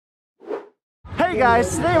Hey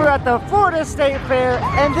guys, today we're at the Florida State Fair,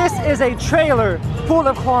 and this is a trailer full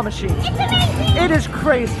of claw machines. It's amazing! It is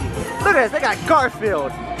crazy. Look at this, they got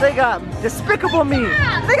Garfield, they got Despicable Me,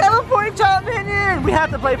 they got a Pork Chop Minion. We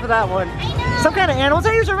have to play for that one. I know. Some kind of animals.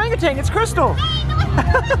 Hey, here's orangutan, it's Crystal.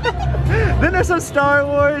 Then there's some Star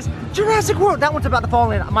Wars, Jurassic World. That one's about to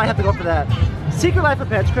fall in. I might have to go for that. Secret Life of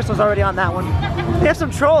Pets. Crystal's already on that one. They have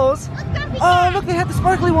some trolls. Oh, look, they have the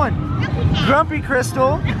sparkly one. Grumpy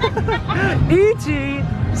Crystal. E.T.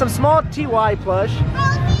 Some small TY plush.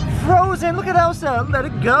 Frozen. Look at Elsa. Let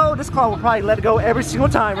it go. This claw will probably let it go every single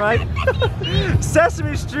time, right?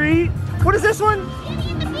 Sesame Street. What is this one?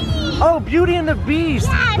 Oh, Beauty and the Beast.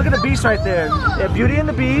 Yeah, look at the so Beast right there. cool. Yeah, Beauty and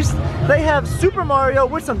the Beast. They have Super Mario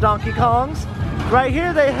with some Donkey Kongs. Right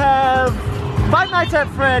here they have Five Nights at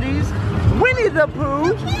Freddy's, Winnie the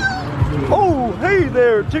Pooh. Oh, hey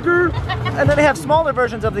there, Tigger. And then they have smaller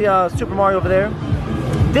versions of the Super Mario over there.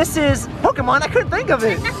 This is Pokemon. I couldn't think of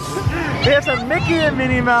it. They have some Mickey and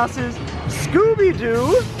Minnie Mouses, Scooby-Doo.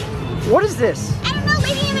 What is this? I don't know,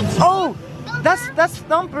 Lady in the Tramp. Oh, that's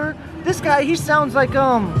Thumper. This guy, he sounds like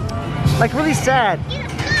really sad.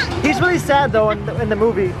 He's really sad though in the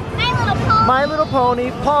movie. My Little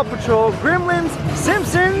Pony, Paw Patrol, Gremlins,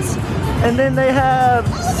 Simpsons, and then they have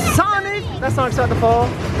Sonic. That song's starting to fall.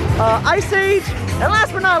 Ice Age, and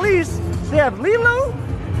last but not least, they have Lilo.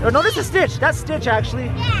 Oh, no, this is Stitch. That's Stitch actually,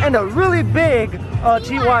 and a really big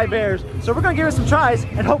TY Bears. So we're gonna give it some tries,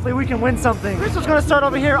 and hopefully we can win something. Crystal's gonna start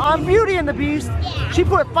over here on Beauty and the Beast. She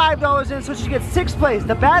put $5 in, so she gets 6th place.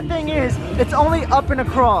 The bad thing is, it's only up and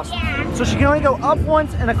across. So she can only go up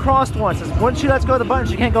once and across once. Once she lets go of the button,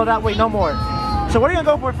 she can't go that way no more. So what are you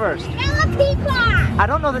gonna go for first? I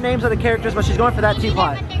don't know the names of the characters, but she's going for that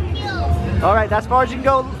teapot. All right, that's as far as you can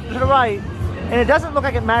go to the right. And it doesn't look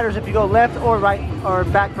like it matters if you go left or right or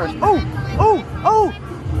back first. Oh, oh, oh!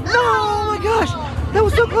 No, oh my gosh, that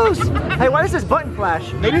was so close. Hey, why does this button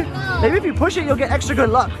flash? Maybe if you push it, you'll get extra good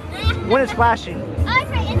luck when it's flashing. Oh, it's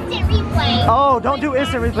for instant replay. Oh, don't do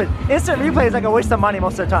instant replay. Instant replay is like a waste of money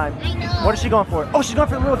most of the time. I know. What is she going for? Oh, she's going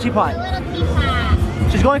for the little teapot. The little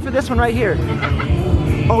teapot. She's going for this one right here.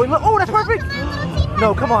 Oh, oh, that's perfect.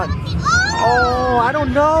 No, come on. Oh, I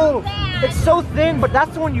don't know. It's so thin, but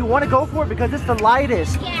that's the one you want to go for because it's the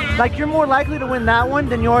lightest. Yeah. Like you're more likely to win that one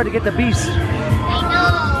than you are to get the Beast.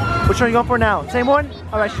 I Which one are you going for now? Same one?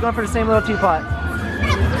 All right, she's going for the same little teapot.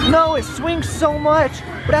 No, it swings so much.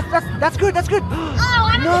 But that's good. That's good. Oh,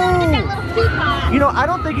 I'm gonna get that little teapot. You know, I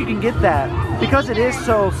don't think you can get that because it is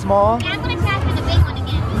so small. Yeah, I'm gonna try for the big one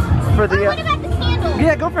again. For the what about the candle?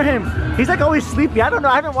 yeah, go for him. He's like always sleepy. I don't know.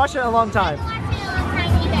 I haven't watched it in a long time. I don't watch it a long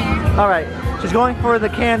time either. All right, she's going for the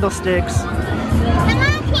candlesticks. Come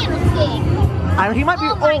on, candlestick. He might be.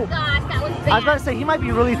 Oh my gosh, that was bad. I was about to say he might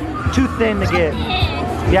be really too thin to get.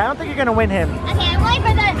 Yeah, I don't think you're gonna win him. Okay, I'm going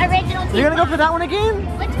for the original teapot. You're gonna go for that one again?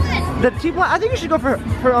 Which one? The teapot. I think you should go for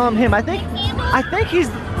him. I think he's,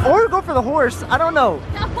 or go for the horse. I don't know.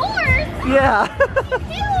 The horse? Yeah.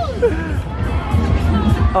 Dude.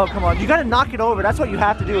 Oh come on, you gotta knock it over. That's what you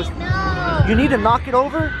have to do. Is No. you need to knock it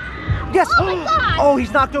over. Yes. Oh my gosh. Oh,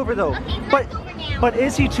 he's knocked over though. Okay, he's but knocked over now. but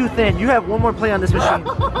is he too thin? You have one more play on this machine.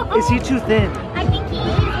 Is he too thin? I think he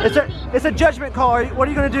is. It's a judgment call. What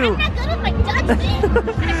are you gonna do? I'm not good with my judgment.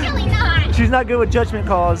 I'm really not. She's not good with judgment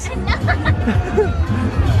calls.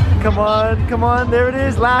 Come on, come on. There it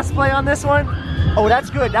is. Last play on this one. Oh, that's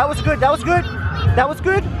good. That was good. That was good. That was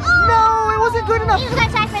good. No, it wasn't good enough. He's gonna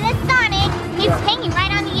try for this Sonic. He's hanging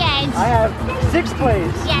right on the edge. I have 6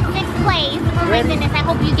 plays. Yeah, 6 plays. Oh my Ready? goodness, I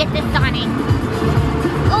hope you get this Sonic.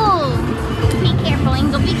 Oh, be careful,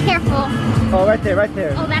 Angel, be careful. Oh, right there, right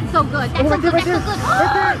there. Oh, that's so good. That's Oh, so right good, there, that's so good.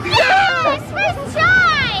 right there. Right there. Yes, first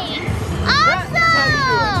try.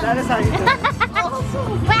 Awesome. That is how you do it.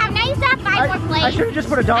 Awesome. Wow, now you still have 5 more plays. I should have just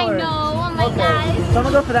put $1. I know, oh my gosh. So I'm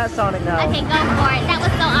gonna go for that Sonic now. Okay, go for it. That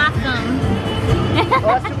was so awesome. Oh,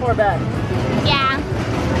 that's 2 more back. Yeah.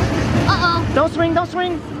 Uh-oh. Don't swing, don't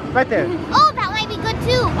swing. Right there. Oh, that might be good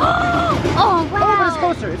too. Oh, wow. Oh, but it's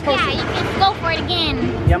closer, it's closer. Yeah, you can go for it again.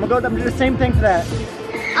 Yeah, I'm gonna do the same thing for that.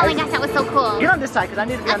 Oh my gosh, that was so cool. Get on this side, because I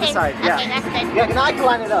need to be on this side. Okay, Yeah. that's good. Yeah, now I can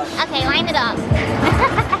line it up. Okay, line it up.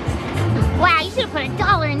 Wow, you should have put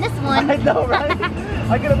 $1 in this one. I know, right?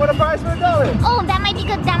 I could have won a prize for $1. Oh, that might be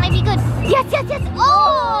good. That might be good. Yes, yes, yes.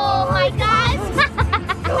 Oh my gosh.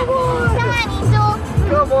 Come on. Come on, Angel.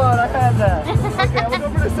 Come on, I had that. Okay, I'm gonna go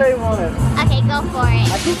for the same one. Okay, go for it.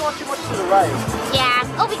 I keep going too much to the right. Yeah.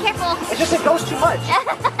 Oh, be careful. It's just it goes too much.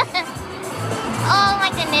 Oh my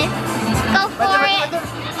goodness. Go for Right it. there.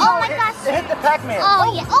 Oh No, my it gosh. It hit the Pac-Man.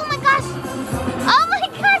 Oh yeah. Oh my gosh. Oh my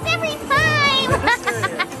gosh, every time.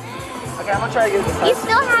 Okay, I'm gonna try to get it this time. You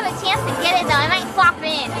still have a chance to get it though. It might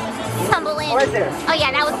right there. Oh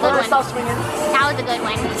yeah, that was a good one. Stop swinging. That was a good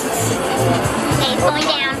one. Okay, it's going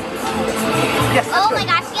down. Yes, that's Oh good. my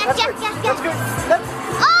gosh, yes, That's yes, good. yes, That's yes. good. That's,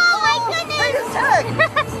 Oh my goodness! hey, it's tag.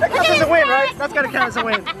 That counts as a win, right? That's gotta count as a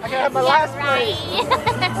win. I gotta have my last play.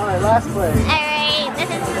 Right. Alright, last play. Alright, this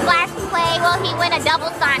is his last play. Will he win a double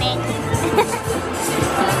Sonic?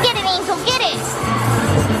 Get it, Angel, get it!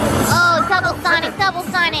 Oh, double Sonic, double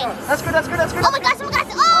Sonic. That's good, that's good, that's good. Oh my gosh, oh my gosh,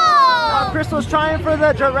 oh! Crystal's trying for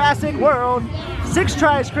the Jurassic World. 6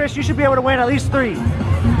 tries, Chris. You should be able to win at least 3.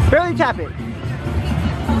 Barely tap it.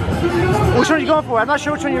 Which one are you going for? I'm not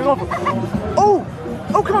sure which one you're going for. Oh!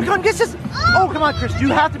 Oh, come on, come on. Yes, yes. Oh, come on, Chris. You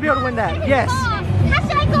have to be able to win that. Yes. How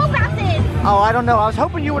should I go about this? Oh, I don't know. I was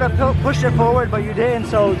hoping you would have pushed it forward, but you didn't.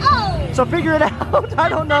 So, so figure it out. I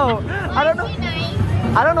don't know. I don't know.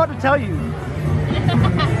 I don't know what to tell you.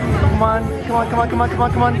 Come on, come on, come on, come on, come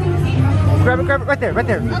on, come on. Grab it, right there, right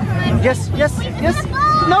there. Yes, yes, yes.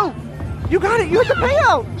 No, you got it. You hit the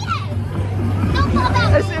payout. Don't fall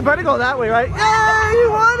back. It better go that way, right? Yeah, you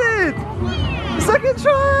won it. Second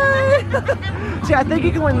try. See, I think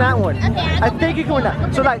you can win that one. I think you can win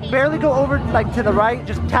that. So like, barely go over like to the right.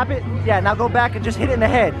 Just tap it. Yeah, now go back and just hit it in the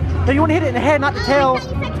head. No, you want to hit it in the head, not the tail.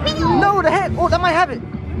 No, the head. Oh, that might have it.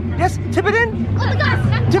 Yes, tip it in. Oh my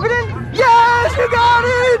gosh. Tip it in. Yes, you got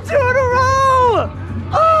it. 2 in a row.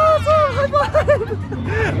 Awesome. High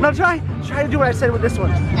five. Now try to do what I said with this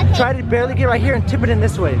one. Okay. Try to barely get right here and tip it in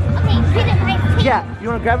this way. Okay, hit it right. Yeah, you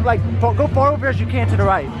want to grab it like, go far over as you can to the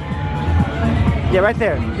right. Yeah, right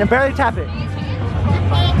there. Then barely tap it.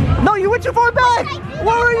 Okay. No, you went too far back.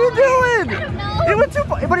 What were you doing? I don't know. It went too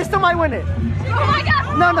far, but it still might win it. Oh my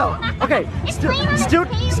gosh. No. Okay.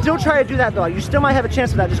 Still try to do that though. You still might have a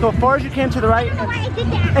chance of that. Just go as far as you can to the right, I don't know why I did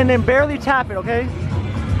that. and then barely tap it. Okay.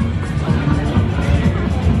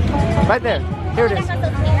 Right there. Here it is.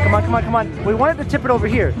 Come on, come on, come on. We wanted to tip it over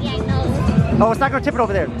here. Yeah, I know. Oh, it's not gonna tip it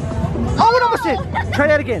over there. Oh, it almost did. Try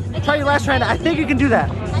that again. Try your last try. I think you can do that.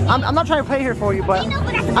 I'm not trying to play here for you, but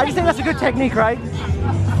I just think that's a good technique, right?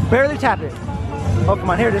 Barely tap it. Oh, come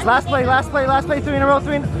on, here it is. Last play, last play, last play. 3 in a row,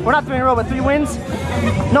 well, not 3 in a row, but 3 wins.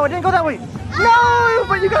 No, it didn't go that way. No,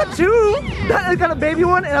 but you got 2. That got a baby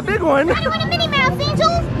one and a big one. I want a Minnie Mouse, Angel.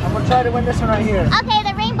 I'm gonna try to win this one right here. Okay,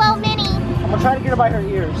 the rainbow Minnie. I'm gonna try to get her by her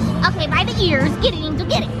ears. Okay, by the ears. Get it, Angel,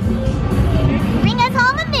 get it. Bring us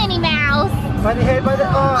home a Minnie Mouse. By the head, by the,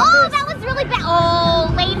 Oh, that was really bad.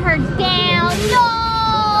 Oh, laid her down. No.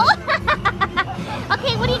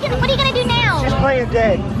 Okay, what are you gonna do now? She's playing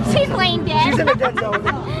dead. She's playing dead. She's in the dead zone.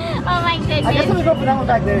 Oh my goodness. I guess I'm gonna go for that one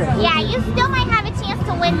back there. Yeah, you still might have a chance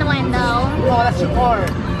to win the one though. Oh, that's too far.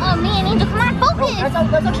 Oh man, Angel, come on, focus. Oh,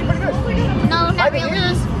 that's actually pretty good. No, By not the really.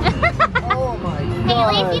 ears? Oh my god. Hey, at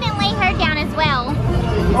least you didn't lay her down as well.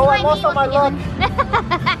 Oh, I lost all my luck.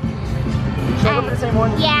 Should I go for the same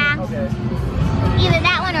one? Yeah. Okay. Either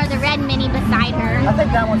that one or the red Minnie beside her. I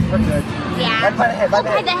think that one's pretty good. Yeah. Right by the head, by the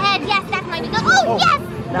By head. the head, yes, that might be good. Oh, yes!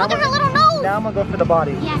 Now Look at her I'm- little nose. Now I'm gonna go for the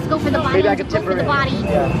body. Yes, go for the body. Maybe I can Go tip for her the in. body.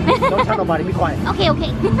 Yeah. Don't tell nobody. Be quiet. Okay,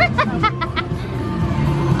 okay.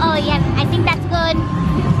 Oh, yeah, I think that's good.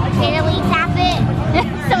 Barely tap it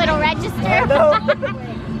so it'll register. No.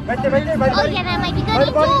 Right there, right there, by the Oh, body. yeah, that might be good, By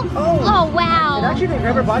the body. Angel. Oh. Wow. It actually didn't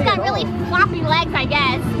grab her body She's at got all. really floppy legs, I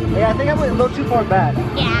guess. Yeah, I think I went a little too far back. So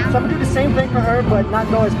Yeah. I'm gonna do the same thing for her, but not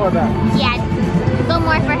go as far back. Yeah. Go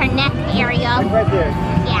more for her neck area. Like right there.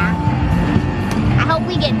 Yeah. I hope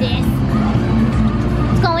we get this.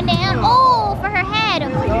 It's going down. Oh, for her head.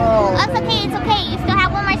 Oh, That's okay, it's okay. You still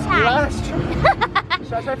have one more try. Last try.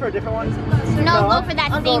 Should I try for a different one? No, go for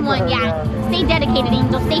that I'm same going for one. her, Yeah. Stay dedicated,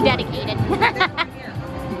 Angel. Stay dedicated.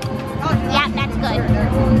 Yeah, that's good.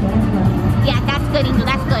 Yeah, that's good, Angel.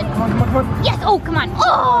 That's good. Come on, come on, come on. Yes. Oh, come on. She's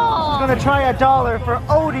Oh. gonna try $1 for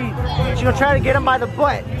Odie. She's gonna try to get him by the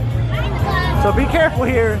butt. So be careful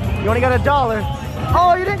here. You only got $1.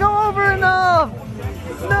 Oh, you didn't go over enough.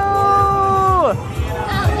 No. Oh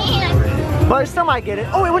man. But I still might get it.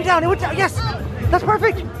 Oh, it went down. It went down. Yes. That's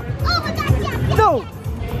perfect. Oh my gosh. Yes. No.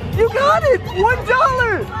 You got it.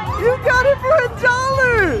 $1. You got it for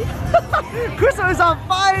 $1. Crystal is on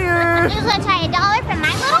fire. I'm just gonna try $1 for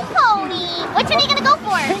My Little Pony. Which one are you gonna go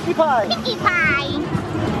for? Pinkie Pie. Pinkie Pie.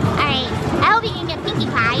 Alright, I hope you can get Pinkie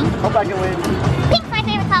Pie. Hope I can win. Pink's my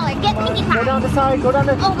favorite color. Get Pinkie Pie. Go down the side. Go down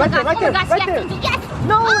the. Oh my right there. gosh, Right there. oh my gosh, Right yes, there. Angel, yes.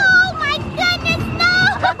 No. Oh my goodness, no.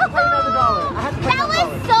 I have to pay another $1. I have to pay That another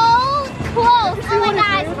was $1. so close. Did you see Oh my what it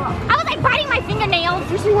gosh. did? I was like biting my fingernails.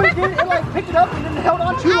 You see what it did? It like picked it up and then held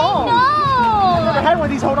on too long. I I've never know. had one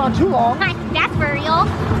of these hold on too long. That's for real.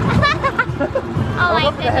 Oh my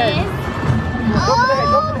go for the head. goodness. Go for the head.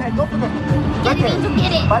 Go for the head. Go for the head. Get it, Angel,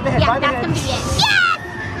 get it. By the head. Yeah, By the that's head. gonna be it. Yes!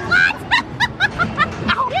 What?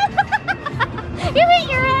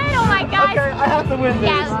 the win, baby.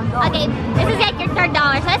 Yeah, okay, this is like your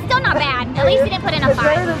 $3rd, so that's still not bad. At least you didn't put in a 5. It's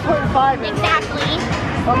better than putting 5 in. Exactly.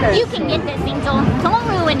 Okay. You can get this, Angel. Don't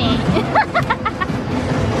ruin it.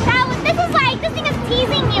 This thing is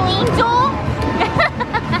teasing you, Angel.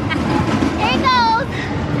 Here it goes.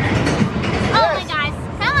 Oh my gosh.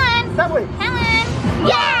 Come on. That way. Come on.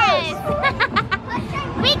 Yes!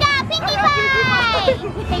 We got Pinkie Pie!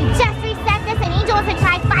 They just reset this and Angel wants to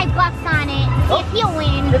try $5 on it. See if he'll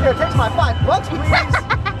win. If it takes my $5, please.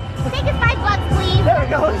 Take his $5, please. There it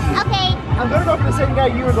goes. Okay. I'm gonna go for the same guy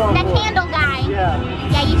you were going The for. candle guy. Yeah.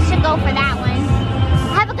 Yeah, you should go for that one.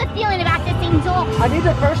 I have a good feeling about this, Angel. I need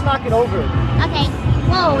to first knock it over. Okay.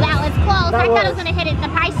 Whoa, that was close. That I thought was. it was gonna hit it in the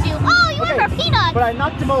price shoe. Oh, you went for peanuts. But I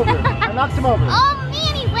knocked him over. I knocked him over. Oh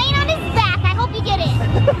man, he's laying on his back. I hope you get it.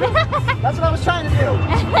 That's what I was trying to do.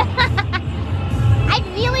 I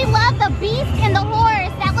really love the beast and the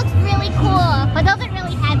horse. That looks really cool, but those are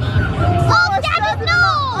really heavy. Oh, stab his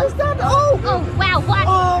nose! I stabbed. Oh! Oh wow, what?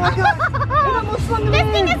 Oh my god! It almost swung This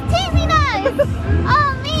me. thing is teasing us.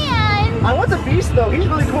 Oh man. I want the beast though. He's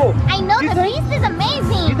really cool. I know Do you the think- beast is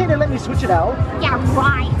amazing. You think they let me switch it out? Yeah,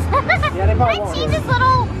 right. Yeah, they probably Can I won't. change this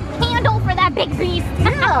little candle for that big beast?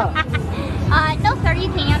 Yeah. No sir, you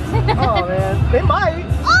can't. Oh man, they might.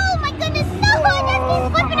 Oh my goodness, no! That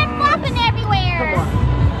thing's flipping and flopping everywhere. Come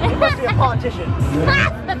on. You must be a politician.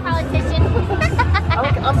 The politician.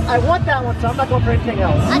 I want that one, so I'm not going for anything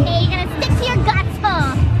else. Okay, you're gonna stick to your guts,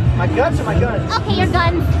 huh? My guts or my guns? Okay, your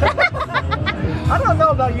guns. I don't know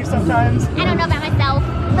about you sometimes. I don't know about myself.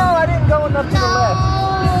 No, I didn't go enough to No. the left.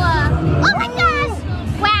 Oh my gosh!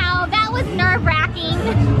 Wow, that was nerve-wracking.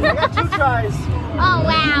 I got 2 tries. Oh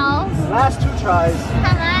wow. Last 2 tries.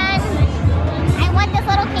 Come on. I want this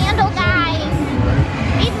little candle guy.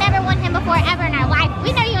 We've never won him before ever in our life.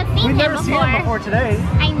 We've never even seen We've him never before. seen him before today.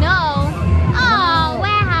 I know. Oh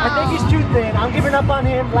wow. I think he's too thin. I'm giving up on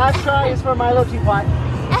him. Last try is for my little teapot.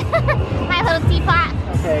 My little teapot.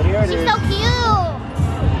 Okay, here it is. She's so cute.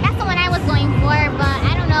 That's the one I was going for, but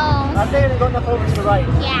I don't know. I think I didn't go enough over to the right.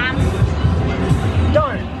 Yeah.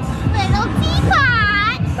 Darn. Little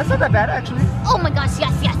teapot. That's not that bad, actually. Oh my gosh,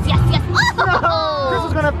 yes, yes, yes, yes. Oh! Chris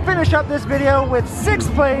is gonna finish up this video with 6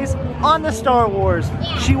 plays on the Star Wars.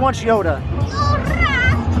 Yeah. She wants Yoda.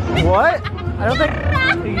 Yoda. What? I don't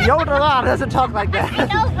think Yoda doesn't talk like that. I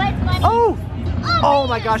know, but it's funny. Oh! Oh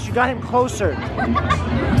my gosh, you got him closer.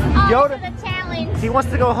 Yoda. For the challenge. He wants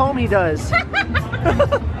to go home, he does.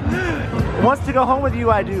 Wants to go home with you,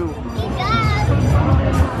 I do. He does.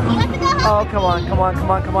 He wants to go home. Oh, come on, come on, come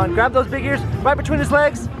on, come on. Grab those big ears right between his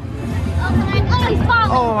legs. Oh, come on. Oh, he's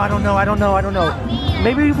falling. Oh, I don't know, I don't know, I don't know. Oh, man.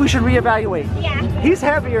 Maybe we should reevaluate. Yeah. He's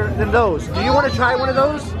heavier than those. Do you want to try one of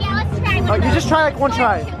those? Yeah, let's try one Oh, of you those. just try like 1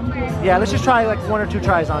 try. Stormtrooper. Yeah, let's just try like 1 or 2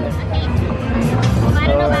 tries on it. Okay. Well, I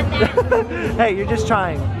don't know about that. Hey, you're just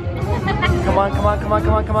trying. Come on, come on, come on,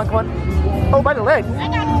 come on, come on, come on. Oh, by the leg. I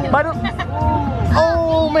got you. By the...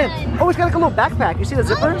 Oh, man. Oh, he's got like a little backpack. You see the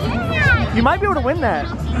zipper? Oh, yeah. You might be able to win that.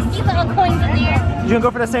 These little coins in there. You gonna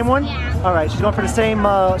go for the same one? Yeah. All right, she's going for the same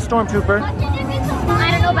stormtrooper. I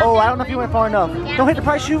don't know about Oh, that I don't know if you went far enough. Yeah. Don't hit the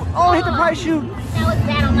price shoot. Oh, hit the price shoot. That was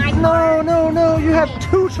bad on my No, part. no, no. You have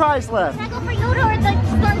 2 tries left. Should I go for Yoda or the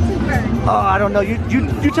Stormtrooper? Oh, I don't know.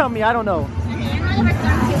 You tell me. I don't know. Okay, I'm gonna go for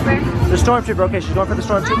Stormtrooper. The stormtrooper. Okay, she's going for the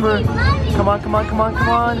stormtrooper. Mommy. Come on, come on, come on, come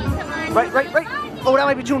on. Come on. Right, right, right. Oh, that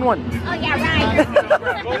might be 2 in 1. Oh, yeah, right.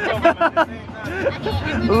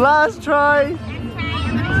 Okay, Last try. I'm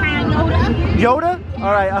gonna try on Yoda. Yoda?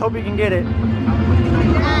 All right, I hope you can get it.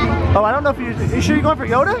 Oh, I don't know if are you sure you're going for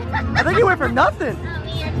Yoda? I think you went for nothing. Oh,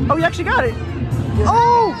 man. Oh, you actually got it.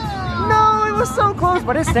 Oh, no, it was so close,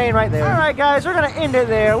 but it's staying right there. All right, guys, we're gonna end it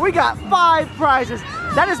there. We got 5 prizes.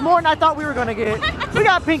 That is more than I thought we were gonna get. We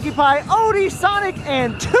got Pinkie Pie, Odie, Sonic,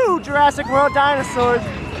 and 2 Jurassic World dinosaurs.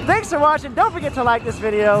 Thanks for watching. Don't forget to like this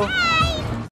video.